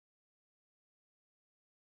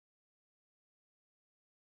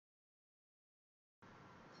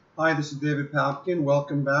Hi, this is David Papkin.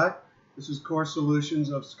 Welcome back. This is Core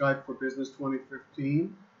Solutions of Skype for Business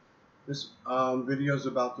 2015. This video is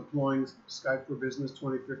about deploying Skype for Business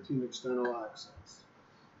 2015 external access.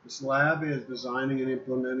 This lab is designing and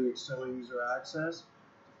implementing external user access,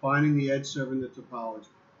 defining the edge server in the topology.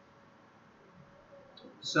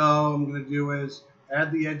 So I'm going to do is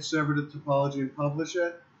add the edge server to the topology and publish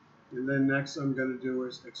it. And then next I'm going to do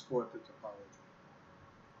is export the topology.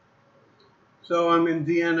 So I'm in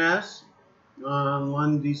DNS on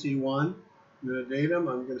LUN DC1. Metadatum,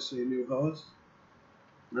 I'm going to say new host.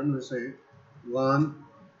 I'm going to say LUN-EDG.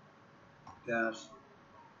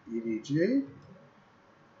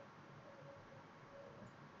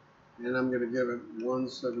 And I'm going to give it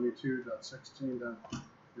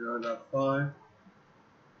 172.16.0.5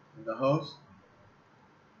 and the host.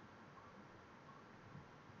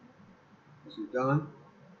 Is it done?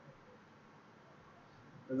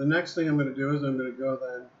 And the next thing I'm going to do is I'm going to go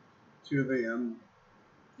then to the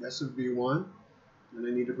SFB1, and I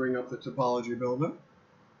need to bring up the topology builder.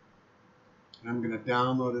 And I'm going to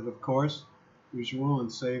download it, of course, usual, and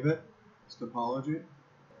save it. It's topology.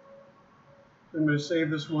 I'm going to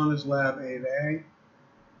save this one as Lab 8A.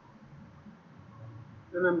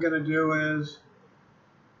 Then I'm going to do is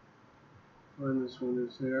find this one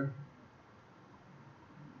is here.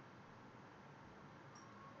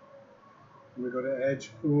 I'm going to go to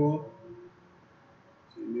Edge Pool.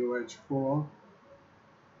 See new Edge Pool.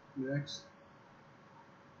 Next.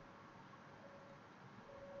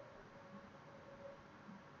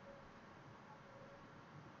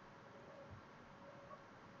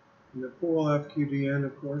 In the pool FQDN,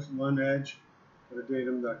 of course, LUN edge, go to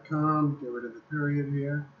datum.com, get rid of the period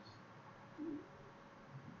here.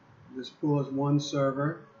 This pool is one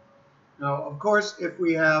server. Now, of course, if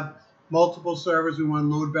we have multiple servers, we want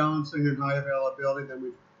load balancing and high availability, then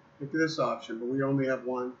we pick this option, but we only have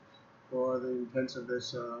one for the intents of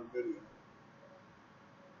this video.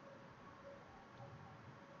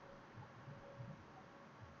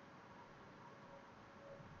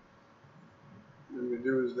 What I'm going to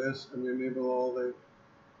do is this. I'm going to enable all the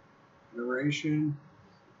narration.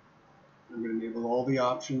 I'm going to enable all the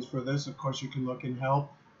options for this. Of course, you can look in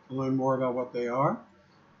help to learn more about what they are.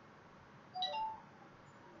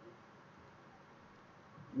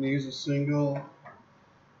 I'm going to use a single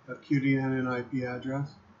FQDN and IP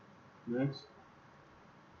address. Next.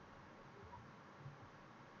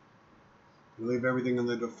 I'll leave everything on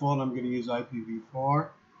the default. I'm going to use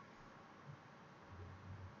IPv4.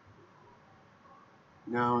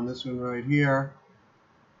 Now on this one right here,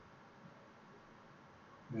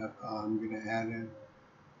 I'm going to add in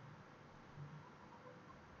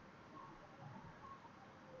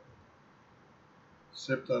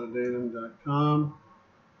sip.datum.com.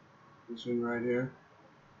 This one right here.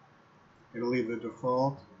 It'll leave the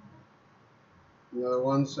default. Another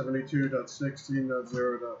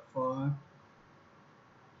 172.16.0.5.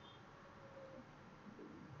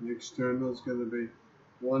 The external is going to be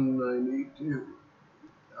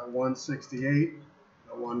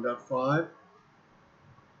 192.168.1.5.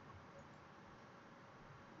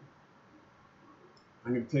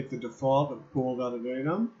 I'm going to take the default of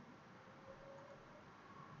pool.datum.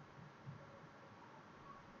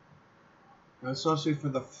 Now, associated for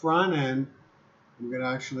the front end, I'm going to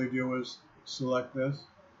actually do is select this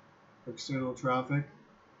for external traffic.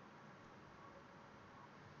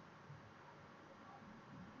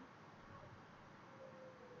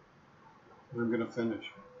 And I'm going to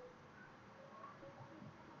finish.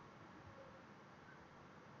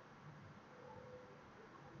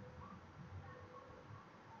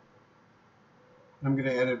 I'm going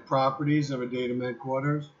to edit properties of a datum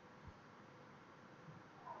headquarters.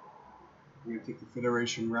 I'm going to take the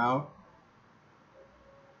federation route.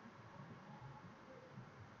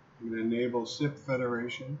 I'm going to enable SIP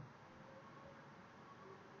federation.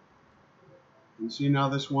 And see now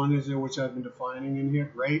this one is there, which I've been defining in here.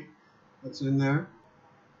 Great. That's in there.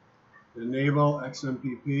 Enable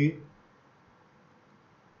XMPP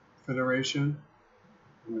federation.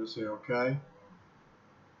 I'm going to say OK.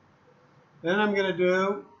 Then I'm going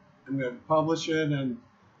to publish it, and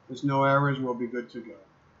there's no errors. We'll be good to go.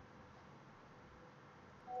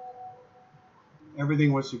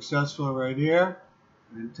 Everything was successful right here.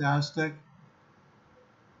 Fantastic.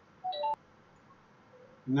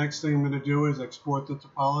 The next thing I'm going to do is export the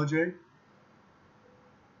topology.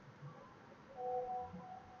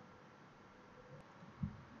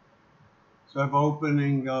 So I'm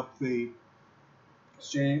opening up the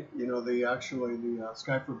Exchange, the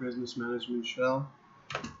Skype for Business Management shell,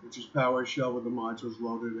 which is PowerShell with the modules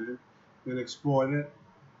loaded in. Then export it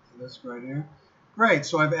to this right here. Great,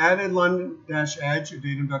 so I've added London-Edge at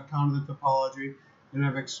datum.com to the topology, and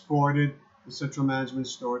I've exported the central management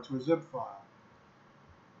store to a zip file.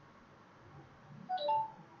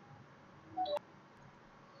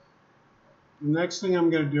 The next thing I'm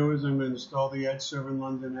going to do is I'm going to install the Edge server in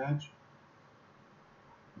London Edge.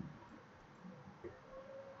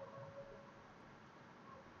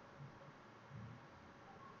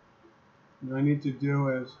 What I need to do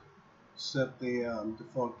is set the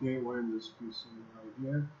default gateway in this PC right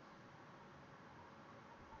here.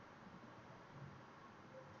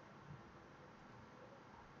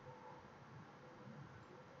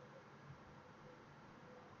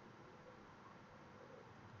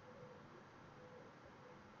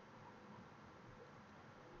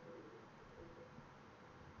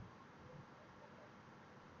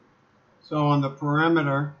 So on the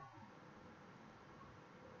perimeter,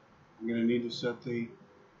 I'm going to need to set the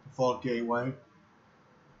default gateway.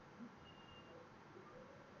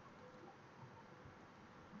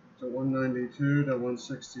 So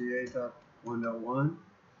 192.168.1.1.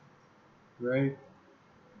 Great.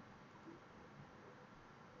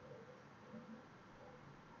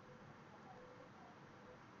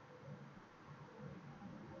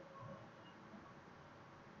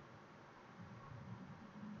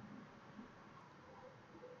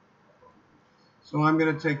 So I'm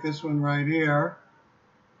going to take this one right here.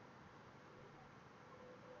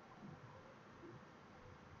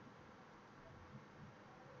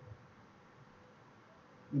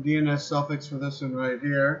 The DNS suffix for this one right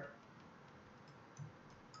here.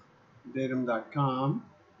 Datum.com.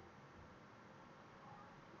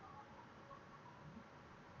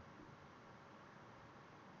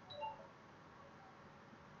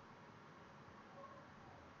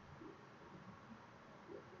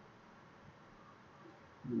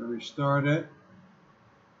 I'm going to restart it.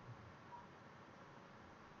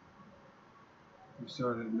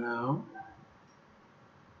 Restart it now.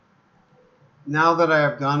 Now that I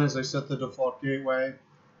have done is I set the default gateway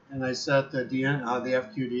and I set the DN, the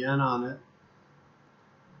FQDN on it.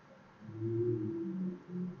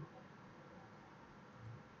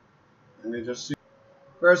 And you just see.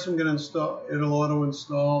 First, I'm going to install. It'll auto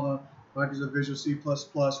install the Microsoft Visual C++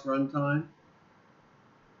 runtime,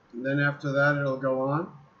 and then after that, it'll go on.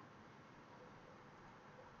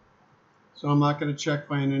 So I'm not going to check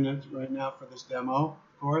my internet right now for this demo,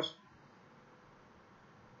 of course.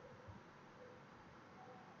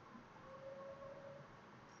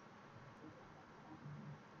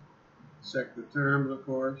 Check the terms, of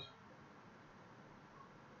course.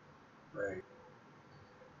 Great.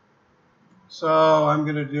 So I'm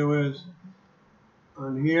going to do is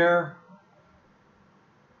on here.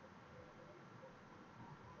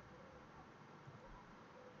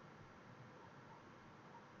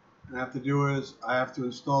 I have to do is I have to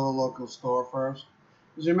install the local store first.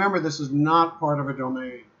 Because remember, this is not part of a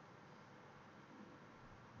domain.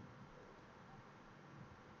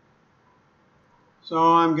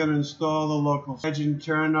 So I'm going to install the local Edge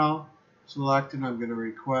internal. Select it. I'm going to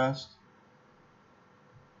request.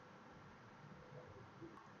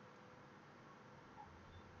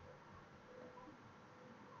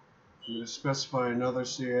 I'm going to specify another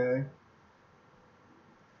CA.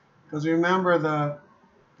 Because remember that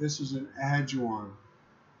this is an Edge one.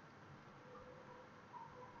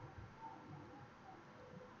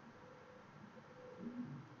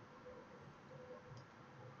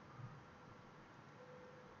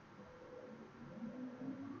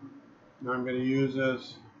 Now I'm going to use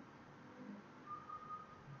this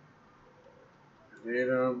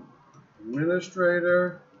data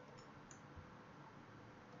administrator.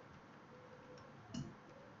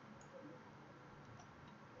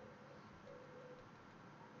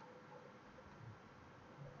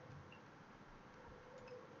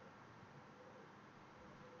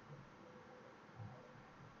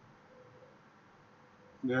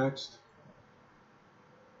 Next.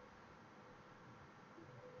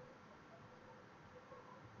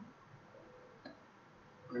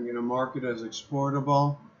 I'm going to mark it as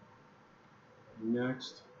exportable.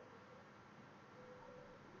 Next.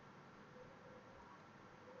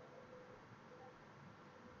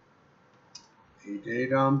 A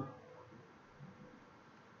datum.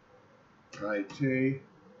 IT.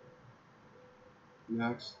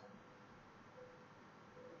 Next.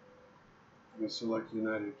 I'm going to select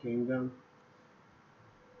United Kingdom.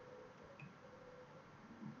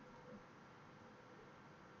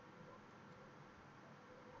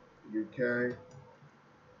 UK.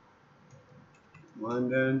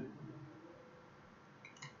 London.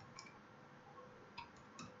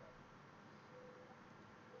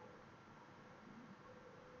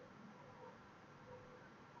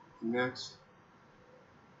 Next.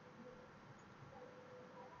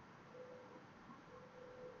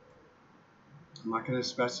 I'm not going to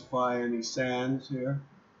specify any sands here.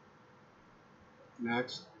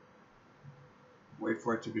 Next. Wait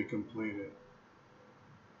for it to be completed.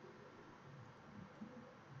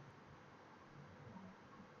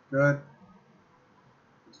 Good.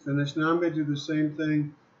 It's finished. Now I'm going to do the same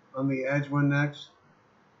thing on the edge one next.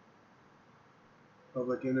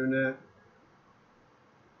 Public internet.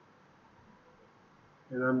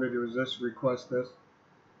 And I'm going to do is this, request this.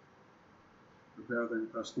 Prepare the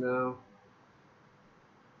request now.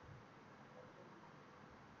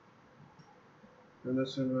 And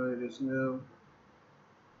this one right is now.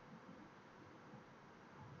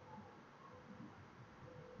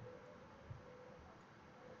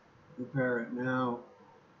 Prepare it now.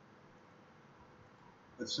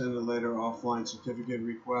 Let's send a later offline certificate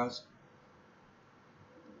request.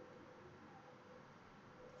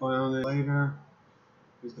 File name later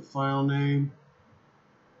is the file name.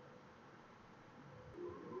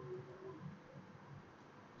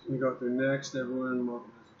 So we go through next, everyone, mark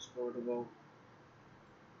it as exportable.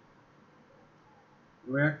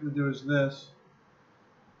 What we have to do is this.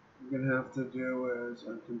 What we're going to have to do is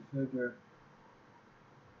unconfigure.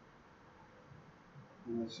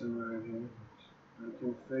 And this one right here.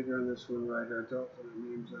 Unconfigure this one right here. Don't put the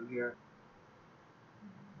names on here.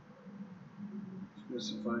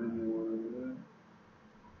 Specify a new one.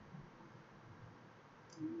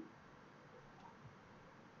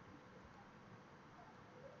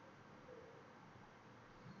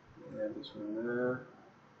 Add this one there.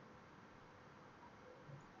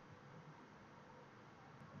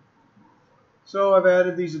 So I've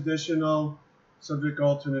added these additional subject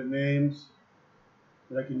alternate names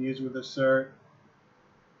that I can use with assert.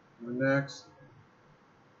 Next.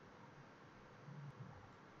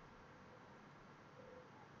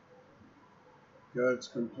 Good, it's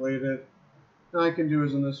completed. Now I can do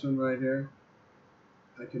is on this one right here.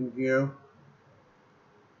 I can view.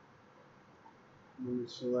 Let me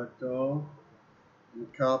select all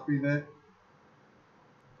and copy that.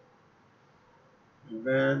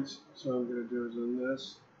 Advanced. So I'm going to do is on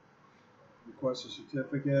this. Request a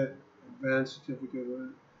certificate. Advanced certificate.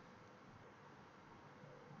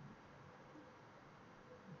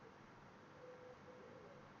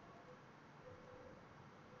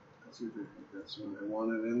 Let's see if that's what I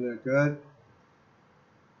wanted in there. Good.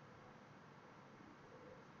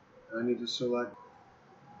 I need to select.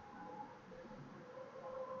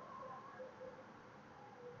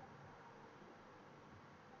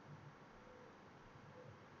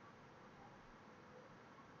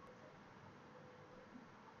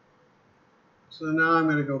 So now I'm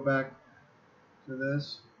going to go back to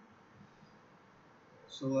this.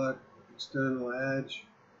 Select external edge.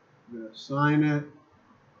 I'm going to assign it.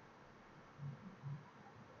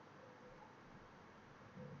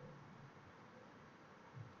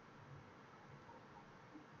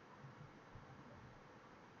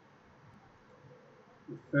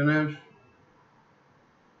 Finish.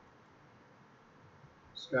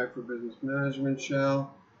 Skype for Business Management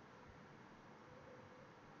shell.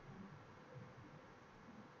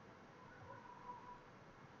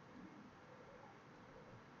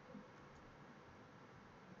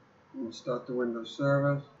 And start the Windows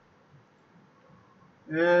service.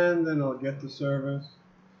 And then I'll get the service.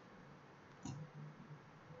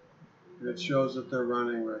 And it shows that they're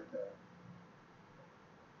running right there.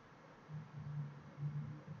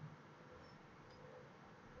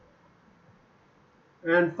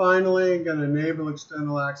 And finally, I'm going to enable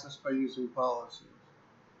external access by using policies.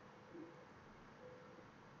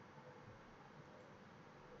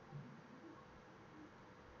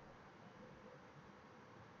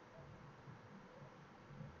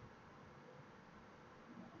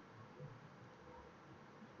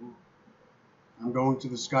 I'm going to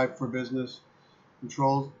the Skype for Business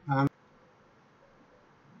controls panel.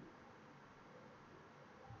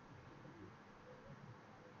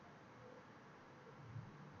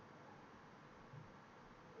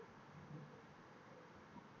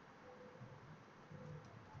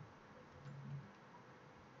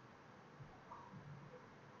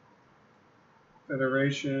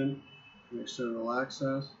 Federation and external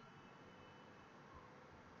access.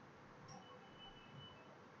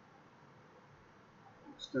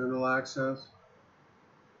 External access.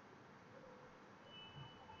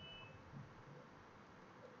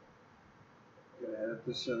 I'm going to edit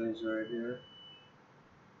the settings right here.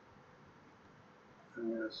 I'm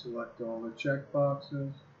going to select all the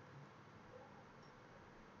checkboxes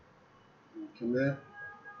and commit.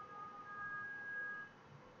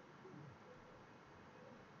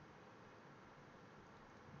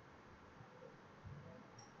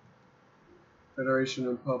 Federation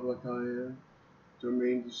and public IAM,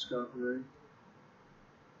 domain discovery.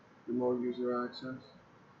 remote user access,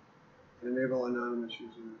 and enable anonymous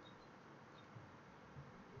user access.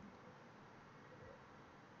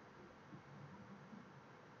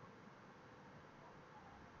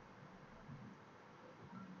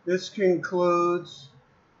 This concludes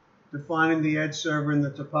defining the Edge server in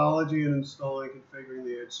the topology and installing and configuring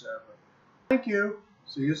the Edge server. Thank you.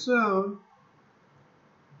 See you soon.